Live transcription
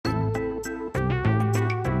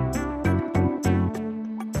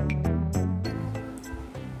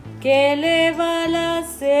केले वाला,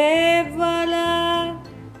 सेब वाला,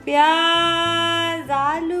 प्याज,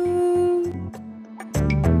 आलू।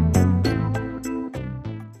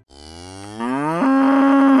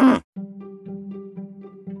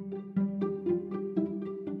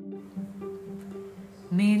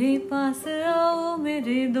 मेरे पास आओ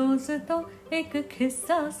मेरे दोस्तों, एक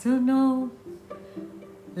किस्सा सुनो।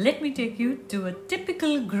 Let me take you to a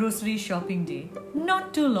typical grocery shopping day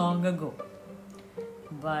not too long ago.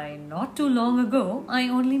 By not too long ago, I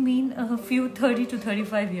only mean a few 30 to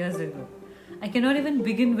 35 years ago. I cannot even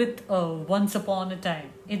begin with once upon a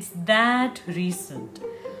time. It's that recent.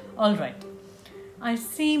 Alright, I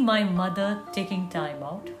see my mother taking time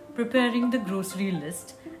out, preparing the grocery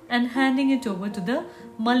list and handing it over to the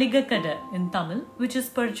Maliga Kada in Tamil, which is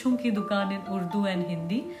Parchun ki dukaan in Urdu and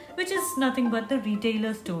Hindi, which is nothing but the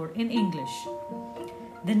retailer store in English.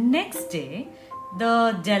 The next day,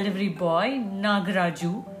 the delivery boy,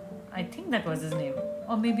 Nagaraju, I think that was his name,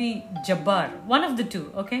 or maybe Jabbar, one of the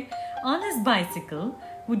two, okay, on his bicycle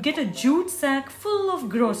would get a jute sack full of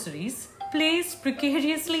groceries placed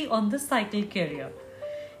precariously on the cycle carrier.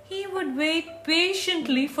 He would wait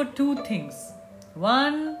patiently for two things.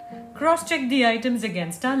 One, cross-check the items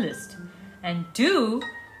against our list. And two,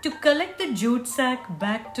 to collect the jute sack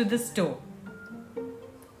back to the store.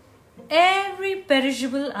 Every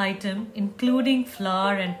perishable item, including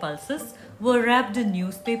flour and pulses, were wrapped in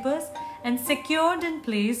newspapers and secured in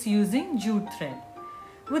place using jute thread.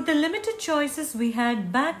 With the limited choices we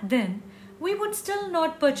had back then, we would still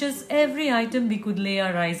not purchase every item we could lay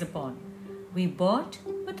our eyes upon. We bought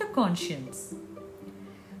with a conscience.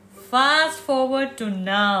 Fast forward to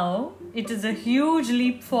now, it is a huge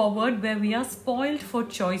leap forward where we are spoiled for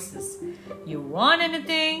choices. You want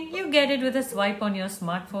anything, you get it with a swipe on your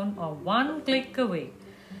smartphone or one click away.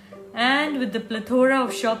 And with the plethora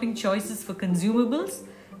of shopping choices for consumables,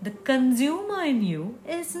 the consumer in you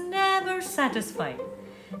is never satisfied.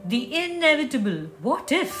 The inevitable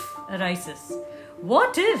what if arises.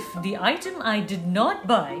 What if the item I did not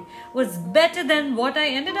buy was better than what I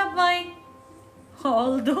ended up buying?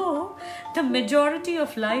 Although the majority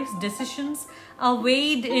of life's decisions are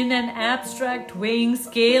weighed in an abstract weighing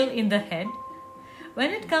scale in the head,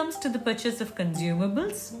 when it comes to the purchase of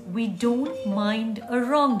consumables, we don't mind a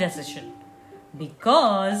wrong decision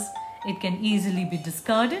because it can easily be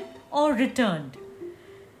discarded or returned.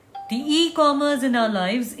 The e-commerce in our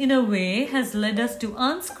lives, in a way, has led us to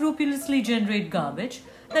unscrupulously generate garbage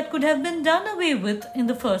that could have been done away with in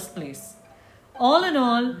the first place. All in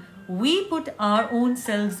all, we put our own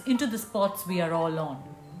selves into the spots we are all on.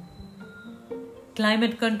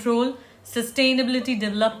 Climate control, sustainability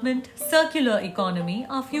development, circular economy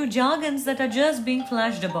are few jargons that are just being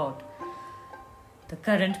flashed about. The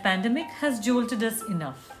current pandemic has jolted us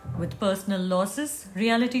enough with personal losses,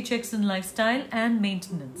 reality checks in lifestyle and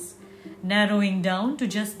maintenance, narrowing down to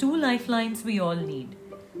just two lifelines we all need: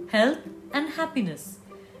 health and happiness.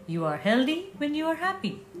 You are healthy when you are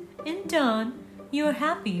happy. In turn, you are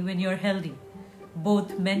happy when you are healthy, both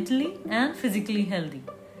mentally and physically healthy.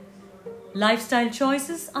 Lifestyle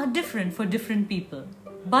choices are different for different people,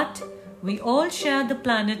 but we all share the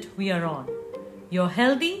planet we are on. You're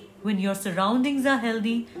healthy when your surroundings are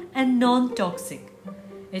healthy and non-toxic.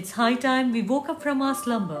 It's high time we woke up from our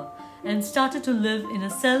slumber and started to live in a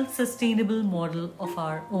self-sustainable model of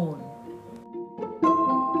our own.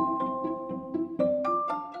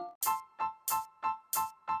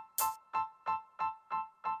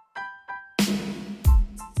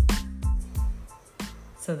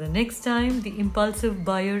 So the next time the impulsive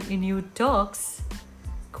buyer in you talks,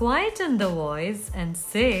 quieten the voice and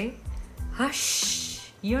say,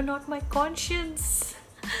 "Hush, you're not my conscience."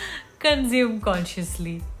 Consume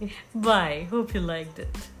consciously. Bye. Hope you liked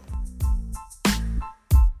it.